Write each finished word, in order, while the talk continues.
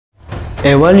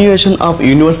Evaluation of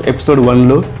universe episode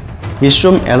 1లో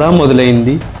విశ్వం ఎలా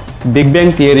మొదలైంది, big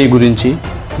bang theory గురించి,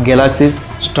 గెలాక్సీస్,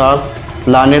 స్టార్స్,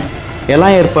 ప్లానెట్స్ ఎలా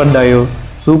ఏర్పడ్డాయో,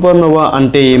 సూపర్నోవా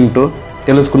అంటే ఏమిటో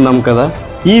తెలుసుకున్నాం కదా.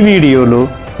 ఈ వీడియోలో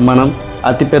మనం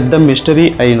అతిపెద్ద మిస్టరీ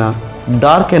అయిన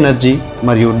డార్క్ ఎనర్జీ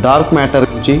మరియు డార్క్ మ్యాటర్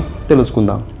గురించి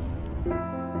తెలుసుకుందాం.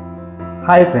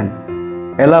 హాయ్ ఫ్రెండ్స్,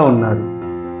 ఎలా ఉన్నారు?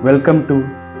 Welcome to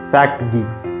fact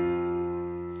Geeks.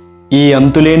 ఈ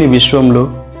అంతులేని విశ్వంలో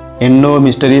ఎన్నో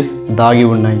మిస్టరీస్ దాగి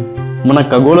ఉన్నాయి. మన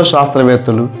ఖగోళ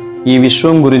శాస్త్రవేత్తలు ఈ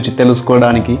విశ్వం గురించి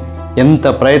తెలుసుకోవడానికి ఎంత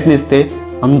ప్రయత్నిస్తే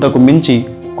అంతకు మించి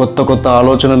కొత్త కొత్త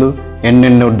ఆలోచనలు,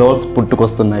 ఎన్నెన్నో డౌట్స్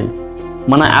పుట్టుకొస్తున్నాయి.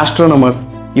 మన ఆస్ట్రోనమర్స్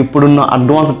ఇప్పుడున్న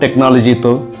అడ్వాన్స్డ్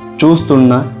టెక్నాలజీతో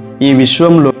చూస్తున్న ఈ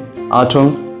విశ్వంలో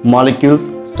atoms, molecules,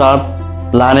 stars,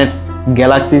 planets,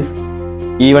 galaxies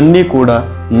ఇవన్నీ కూడా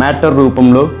మ్యాటర్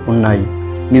రూపంలో ఉన్నాయి.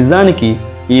 నిజానికి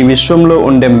ఈ విశ్వంలో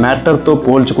ఉండే మ్యాటర్తో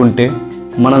పోల్చుకుంటే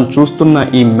మనం చూస్తున్న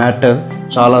ఈ మ్యాటర్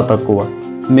చాలా తక్కువ.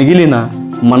 మిగిలిన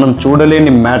మనం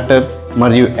చూడలేని మ్యాటర్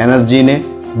మరియు ఎనర్జీనే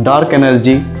డార్క్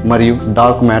ఎనర్జీ మరియు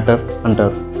డార్క్ మ్యాటర్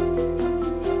అంటారు.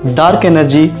 డార్క్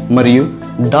ఎనర్జీ మరియు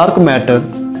డార్క్ మ్యాటర్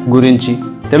గురించి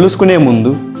తెలుసుకునే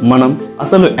ముందు మనం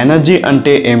అసలు ఎనర్జీ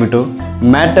అంటే ఏమిటో,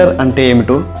 మ్యాటర్ అంటే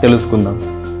ఏమిటో తెలుసుకుందాం.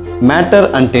 మ్యాటర్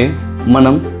అంటే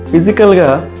మనం ఫిజికల్గా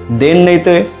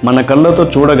దేన్నైతే మన కళ్ళతో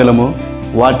చూడగలమో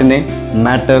వాటినే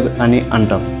మ్యాటర్ అని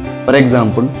అంటాం. ఫర్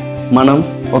ఎగ్జాంపుల్, మనం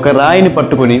ఒక రాయిని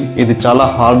పట్టుకొని ఇది చాలా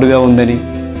హార్డ్గా ఉందని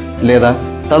లేదా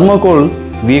థర్మోకోల్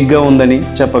వీక్గా ఉందని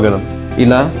చెప్పగలం.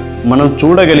 ఇలా మనం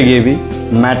చూడగలిగేవి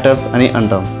మ్యాటర్స్ అని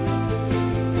అంటాం.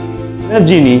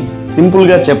 ఎనర్జీని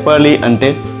సింపుల్గా చెప్పాలి అంటే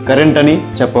కరెంట్ అని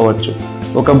చెప్పవచ్చు.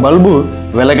 ఒక బల్బు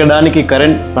వెలగడానికి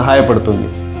కరెంట్ సహాయపడుతుంది.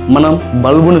 మనం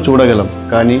బల్బును చూడగలం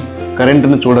కానీ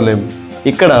కరెంటును చూడలేము.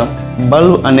 ఇక్కడ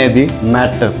బల్బ్ అనేది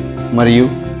మ్యాటర్ మరియు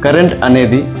కరెంట్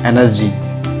అనేది ఎనర్జీ.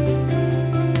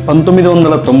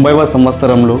 1990వ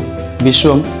సంవత్సరంలో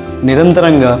విశ్వం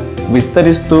నిరంతరంగా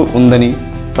విస్తరిస్తూ ఉందని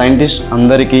సైంటిస్ట్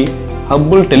అందరికీ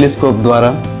హబ్బుల్ టెలిస్కోప్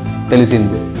ద్వారా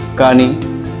తెలిసింది. కానీ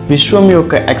విశ్వం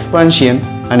యొక్క ఎక్స్పాన్షన్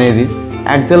అనేది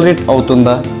యాక్సలరేట్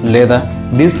అవుతుందా లేదా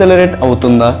డిసెలరేట్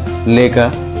అవుతుందా లేక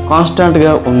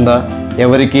కాన్స్టాంట్గా ఉందా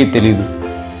ఎవరికీ తెలీదు.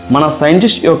 మన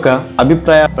సైంటిస్ట్ యొక్క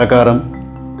అభిప్రాయ ప్రకారం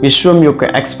విశ్వం యొక్క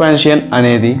ఎక్స్పాన్షన్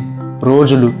అనేది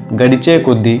రోజులు గడిచే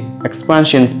కొద్దీ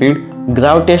ఎక్స్పాన్షన్ స్పీడ్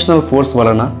గ్రావిటేషనల్ ఫోర్స్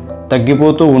వలన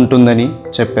తగ్గిపోతూ ఉంటుందని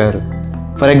చెప్పారు.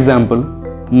 ఫర్ ఎగ్జాంపుల్,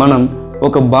 మనం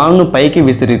ఒక బాల్ను పైకి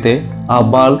విసిరితే ఆ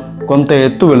బాల్ కొంత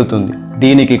ఎత్తు వెళుతుంది.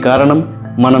 దీనికి కారణం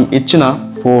మనం ఇచ్చిన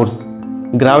ఫోర్స్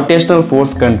గ్రావిటేషనల్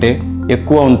ఫోర్స్ కంటే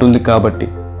ఎక్కువ ఉంటుంది కాబట్టి.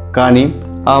 కానీ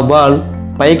ఆ బాల్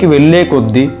పైకి వెళ్ళే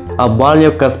కొద్దీ ఆ బాల్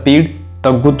యొక్క స్పీడ్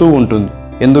తగ్గుతూ ఉంటుంది,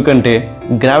 ఎందుకంటే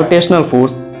గ్రావిటేషనల్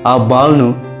ఫోర్స్ ఆ బాల్ను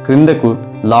క్రిందకు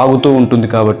లాగుతూ ఉంటుంది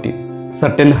కాబట్టి.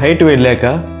 సర్టెన్ హైట్ వెళ్ళాక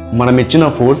మనం ఇచ్చిన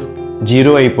ఫోర్స్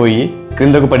జీరో అయిపోయి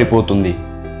క్రిందకు పడిపోతుంది.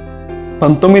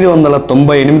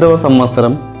 1998వ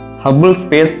సంవత్సరం హబ్బుల్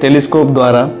స్పేస్ టెలిస్కోప్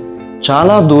ద్వారా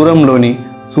చాలా దూరంలోని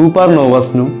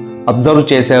సూపర్నోవాస్ను అబ్జర్వ్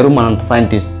చేశారు మన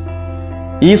సైంటిస్ట్.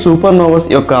 ఈ సూపర్నోవాస్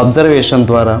యొక్క అబ్జర్వేషన్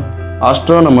ద్వారా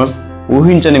ఆస్ట్రోనమర్స్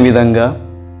ఊహించని విధంగా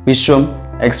విశ్వం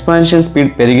ఎక్స్పాన్షన్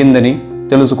స్పీడ్ పెరిగిందని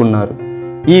తెలుసుకున్నారు.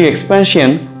 ఈ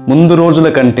ఎక్స్పాన్షన్ ముందు రోజుల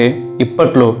కంటే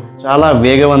ఇప్పట్లో చాలా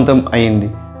వేగవంతం అయింది.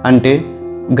 అంటే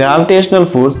గ్రావిటేషనల్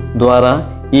ఫోర్స్ ద్వారా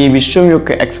ఈ విశ్వం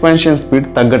యొక్క ఎక్స్పాన్షన్ స్పీడ్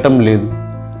తగ్గటం లేదు.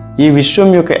 ఈ విశ్వం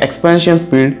యొక్క ఎక్స్పాన్షన్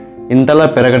స్పీడ్ ఇంతలా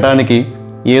పెరగడానికి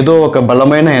ఏదో ఒక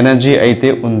బలమైన ఎనర్జీ అయితే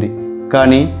ఉంది.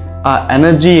 కానీ ఆ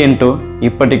ఎనర్జీ ఏంటో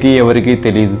ఇప్పటికీ ఎవరికీ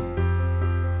తెలియదు.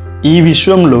 ఈ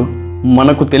విశ్వంలో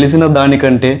మనకు తెలిసిన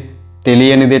దానికంటే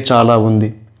తెలియనిదే చాలా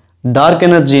ఉంది. డార్క్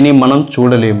ఎనర్జీని మనం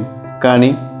చూడలేము,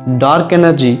 కానీ డార్క్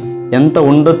ఎనర్జీ ఎంత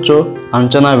ఉండొచ్చో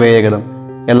అంచనా వేయగలం.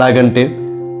 ఎలాగంటే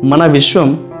మన విశ్వం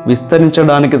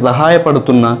విస్తరించడానికి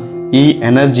సహాయపడుతున్న ఈ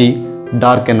ఎనర్జీ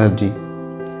డార్క్ ఎనర్జీ.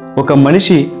 ఒక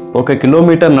మనిషి 1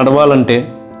 కిలోమీటర్ నడవాలంటే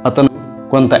అతను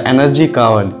కొంత ఎనర్జీ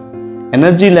కావాలి.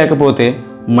 ఎనర్జీ లేకపోతే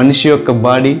మనిషి యొక్క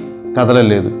బాడీ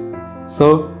కదలలేదు. సో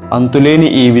అంతులేని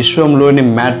ఈ విశ్వంలోని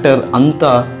మ్యాటర్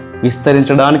అంతా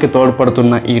విస్తరించడానికి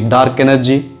తోడ్పడుతున్న ఈ డార్క్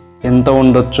ఎనర్జీ ఎంత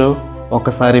ఉండొచ్చో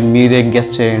ఒకసారి మీరే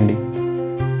గెస్ చేయండి.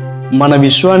 మన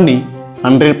విశ్వాన్ని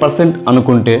 100%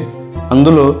 అనుకుంటే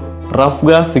అందులో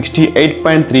రఫ్గా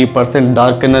 68.3%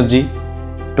 డార్క్ ఎనర్జీ,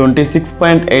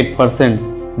 26.8%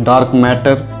 డార్క్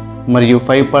మ్యాటర్ మరియు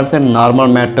 5%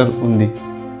 నార్మల్ మ్యాటర్ ఉంది.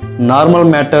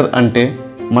 నార్మల్ మ్యాటర్ అంటే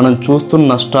మనం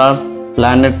చూస్తున్న stars,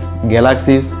 planets,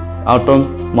 galaxies,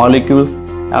 atoms, molecules,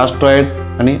 asteroids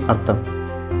అని అర్థం.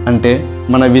 అంటే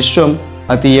మన విశ్వం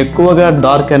అతి ఎక్కువగా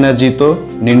డార్క్ ఎనర్జీతో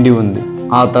నిండి ఉంది.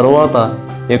 ఆ తర్వాత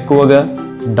ఎక్కువగా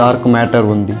డార్క్ మ్యాటర్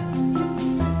ఉంది.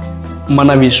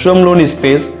 మన విశ్వంలోని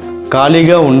స్పేస్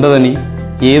ఖాళీగా ఉండదని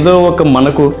ఏదో ఒక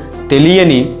మనకు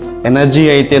తెలియని ఎనర్జీ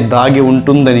అయితే దాగి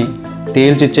ఉంటుందని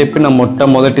తేల్చి చెప్పిన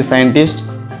మొట్టమొదటి సైంటిస్ట్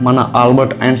మన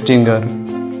ఆల్బర్ట్ ఐన్స్టీన్ గారు.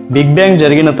 బిగ్ బ్యాంగ్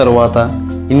జరిగిన తర్వాత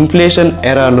ఇన్ఫ్లేషన్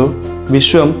ఎరాలో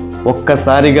విశ్వం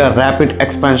ఒక్కసారిగా ర్యాపిడ్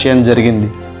ఎక్స్పాన్షన్ జరిగింది.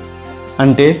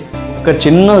 అంటే ఒక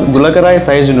చిన్న గులకరాయి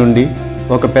సైజు నుండి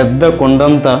ఒక పెద్ద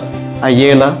కొండంతా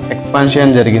అయ్యేలా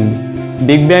ఎక్స్పాన్షన్ జరిగింది.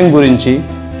 బిగ్ బ్యాంగ్ గురించి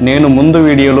నేను ముందు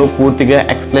వీడియోలో పూర్తిగా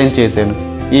ఎక్స్ప్లెయిన్ చేశాను.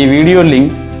 ఈ వీడియో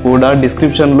లింక్ కూడా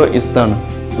డిస్క్రిప్షన్లో ఇస్తాను,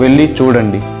 వెళ్ళి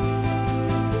చూడండి.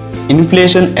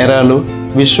 ఇన్ఫ్లేషన్ ఎరాలో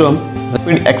విశ్వం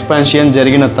ర్యాపిడ్ ఎక్స్పాన్షన్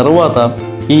జరిగిన తర్వాత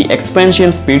ఈ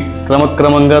ఎక్స్పాన్షన్ స్పీడ్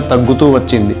క్రమక్రమంగా తగ్గుతూ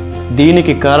వచ్చింది.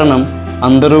 దీనికి కారణం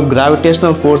అందరూ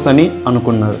గ్రావిటేషనల్ ఫోర్స్ అని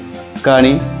అనుకున్నారు.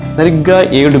 కానీ సరిగ్గా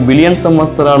 7 బిలియన్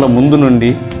సంవత్సరాల ముందు నుండి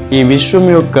ఈ విశ్వం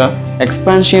యొక్క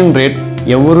ఎక్స్పాన్షన్ రేట్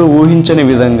ఎవరూ ఊహించని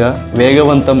విధంగా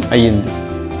వేగవంతం అయ్యింది.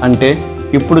 అంటే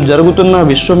ఇప్పుడు జరుగుతున్న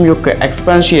విశ్వం యొక్క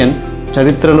ఎక్స్పాన్షన్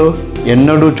చరిత్రలో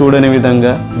ఎన్నడూ చూడని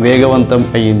విధంగా వేగవంతం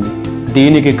అయ్యింది.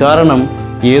 దీనికి కారణం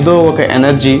ఏదో ఒక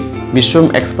ఎనర్జీ విశ్వం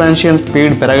ఎక్స్పాన్షన్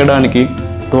స్పీడ్ పెరగడానికి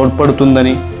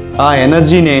తోడ్పడుతుందని, ఆ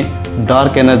ఎనర్జీనే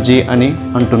డార్క్ ఎనర్జీ అని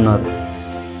అంటున్నారు.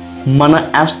 మన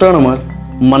ఆస్ట్రానమర్స్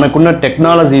మనకున్న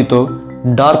టెక్నాలజీతో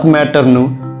డార్క్ మ్యాటర్ను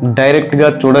డైరెక్ట్గా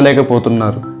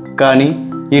చూడలేకపోతున్నారు. కానీ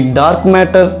ఈ డార్క్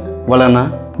మ్యాటర్ వలన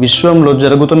విశ్వంలో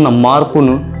జరుగుతున్న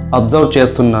మార్పును అబ్జర్వ్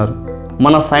చేస్తున్నారు.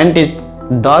 మన సైంటిస్ట్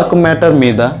డార్క్ మ్యాటర్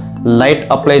మీద లైట్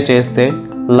అప్లై చేస్తే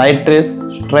లైట్ రేస్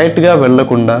స్ట్రైట్గా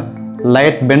వెళ్లకుండా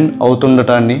లైట్ బెండ్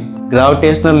అవుతుండటాన్ని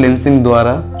గ్రావిటేషనల్ లెన్సింగ్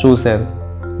ద్వారా చూశారు.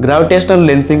 గ్రావిటేషనల్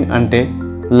లెన్సింగ్ అంటే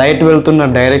లైట్ వెళ్తున్న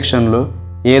డైరెక్షన్లో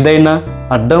ఏదైనా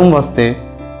అడ్డం వస్తే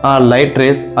ఆ లైట్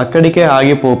రేస్ అక్కడికే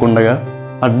ఆగిపోకుండా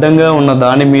అడ్డంగా ఉన్న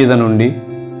దాని మీద నుండి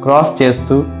క్రాస్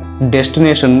చేస్తూ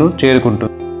డెస్టినేషన్ను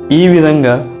చేరుకుంటుంది. ఈ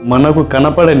విధంగా మనకు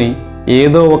కనపడని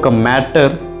ఏదో ఒక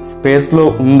మ్యాటర్ స్పేస్లో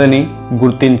ఉందని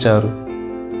గుర్తించారు.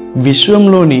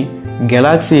 విశ్వంలోని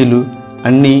గెలాక్సీలు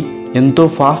అన్నీ ఎంతో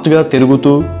ఫాస్ట్గా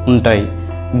తిరుగుతూ ఉంటాయి.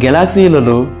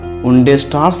 గెలాక్సీలలో ఉండే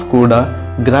స్టార్స్ కూడా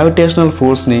గ్రావిటేషనల్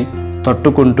ఫోర్స్ని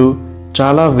తట్టుకుంటూ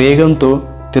చాలా వేగంతో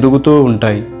తిరుగుతూ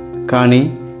ఉంటాయి. కానీ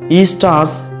ఈ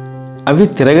స్టార్స్ అవి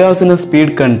తిరగాల్సిన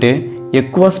స్పీడ్ కంటే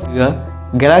ఎక్కువ స్పీడ్గా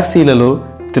గెలాక్సీలలో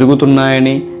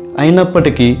తిరుగుతున్నాయని,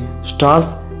 అయినప్పటికీ స్టార్స్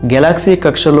గెలాక్సీ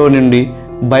కక్షలో నుండి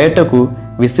బయటకు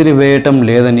విసిరివేయటం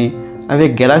లేదని, అవి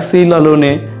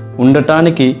గెలాక్సీలలోనే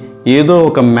ఉండటానికి ఏదో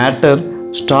ఒక మ్యాటర్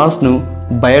స్టార్స్ను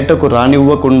బయటకు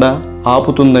రానివ్వకుండా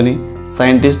ఆపుతుందని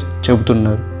సైంటిస్ట్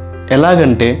చెబుతున్నారు.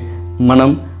 ఎలాగంటే మనం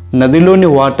నదిలోని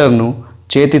వాటర్ను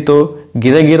చేతితో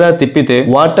గిరగిరా తిప్పితే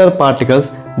వాటర్ పార్టికల్స్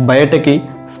బయటకి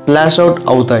స్ప్లాష్ అవుట్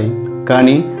అవుతాయి.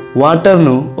 కానీ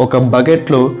వాటర్ను ఒక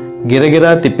బకెట్లో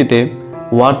గిరగిరా తిప్పితే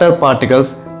వాటర్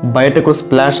పార్టికల్స్ బయటకు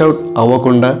స్ప్లాష్ అవుట్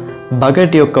అవ్వకుండా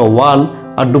బకెట్ యొక్క వాల్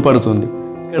అడ్డుపడుతుంది.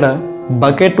 ఇక్కడ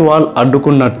బకెట్ వాల్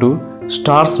అడ్డుకున్నట్టు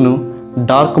స్టార్స్ను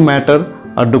డార్క్ మ్యాటర్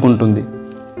అడ్డుకుంటుంది.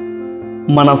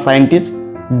 మన సైంటిస్ట్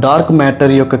డార్క్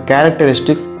మ్యాటర్ యొక్క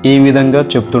క్యారెక్టరిస్టిక్స్ ఈ విధంగా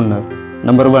చెప్తున్నారు.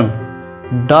 Number 1,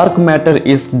 dark matter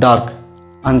is dark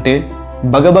అంటే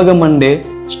బగబగమండే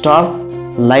స్టార్స్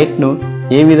లైట్ను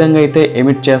ఏ విధంగా అయితే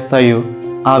ఎమిట్ చేస్తాయో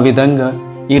ఆ విధంగా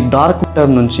ఈ డార్క్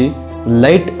మ్యాటర్ నుంచి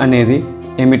లైట్ అనేది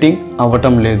ఎమిటింగ్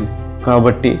అవ్వటం లేదు.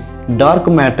 కాబట్టి డార్క్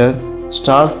మ్యాటర్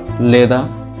స్టార్స్ లేదా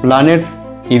ప్లానెట్స్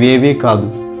ఇవేవీ కాదు.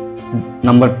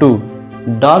 Number 2,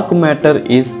 dark matter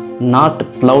is not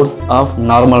clouds of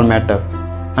normal matter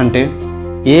అంటే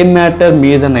ఏ మ్యాటర్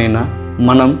మీదనైనా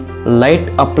మనం లైట్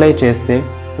అప్లై చేస్తే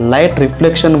లైట్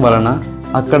రిఫ్లెక్షన్ వలన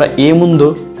అక్కడ ఏముందో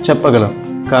చెప్పగలం.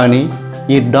 కానీ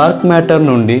ఈ డార్క్ మ్యాటర్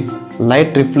నుండి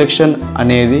లైట్ రిఫ్లెక్షన్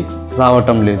అనేది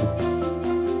రావటం లేదు.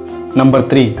 Number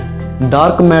 3,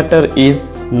 dark matter is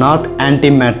not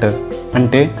యాంటీమ్యాటర్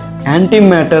అంటే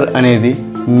యాంటీమ్యాటర్ అనేది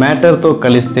మ్యాటర్తో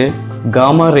కలిస్తే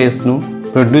గామా రేస్ను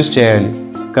ప్రొడ్యూస్ చేయాలి.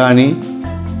 కానీ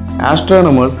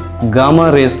ఆస్ట్రానమర్స్ గామా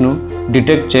రేస్ను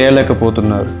డిటెక్ట్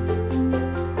చేయలేకపోతున్నారు.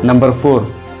 Number 4,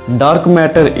 dark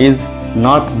matter is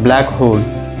not black hole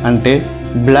అంటే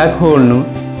బ్లాక్ హోల్ను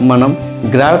మనం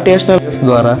గ్రావిటేషనల్ వేవ్స్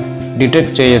ద్వారా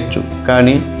డిటెక్ట్ చేయొచ్చు.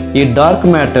 కానీ ఈ డార్క్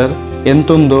మ్యాటర్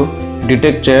ఎంతుందో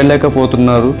డిటెక్ట్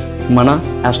చేయలేకపోతున్నారు మన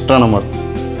ఆస్ట్రానమర్స్.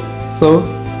 సో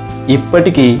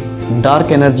ఇప్పటికీ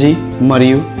డార్క్ ఎనర్జీ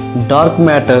మరియు డార్క్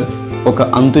మ్యాటర్ ఒక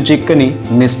అంతుచిక్కని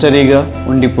మిస్టరీగా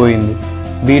ఉండిపోయింది.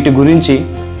 వీటి గురించి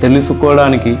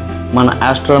తెలుసుకోవడానికి మన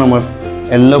ఆస్ట్రానమర్స్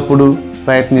ఎల్లప్పుడూ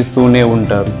ప్రయత్నిస్తూనే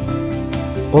ఉంటారు.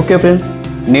 ఓకే ఫ్రెండ్స్,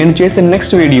 నేను చేసే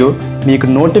నెక్స్ట్ వీడియో మీకు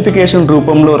నోటిఫికేషన్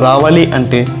రూపంలో రావాలి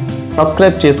అంటే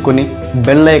సబ్స్క్రైబ్ చేసుకొని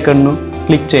బెల్ ఐకాన్ను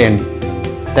క్లిక్ చేయండి.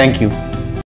 Thank you.